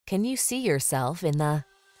Can you see yourself in the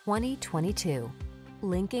 2022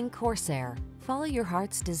 Lincoln Corsair? Follow your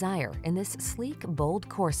heart's desire in this sleek, bold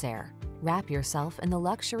Corsair. Wrap yourself in the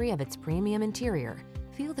luxury of its premium interior,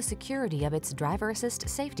 feel the security of its driver assist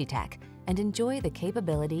safety tech, and enjoy the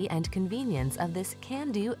capability and convenience of this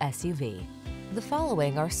can-do SUV. The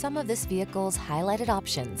following are some of this vehicle's highlighted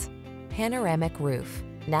options: panoramic roof,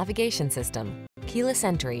 navigation system, keyless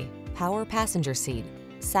entry, power passenger seat,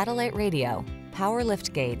 satellite radio, power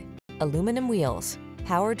liftgate, aluminum wheels,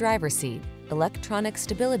 power driver's seat, electronic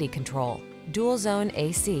stability control, dual zone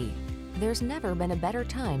AC. There's never been a better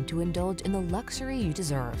time to indulge in the luxury you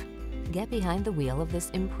deserve. Get behind the wheel of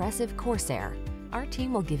this impressive Corsair. Our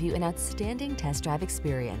team will give you an outstanding test drive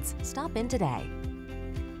experience. Stop in today.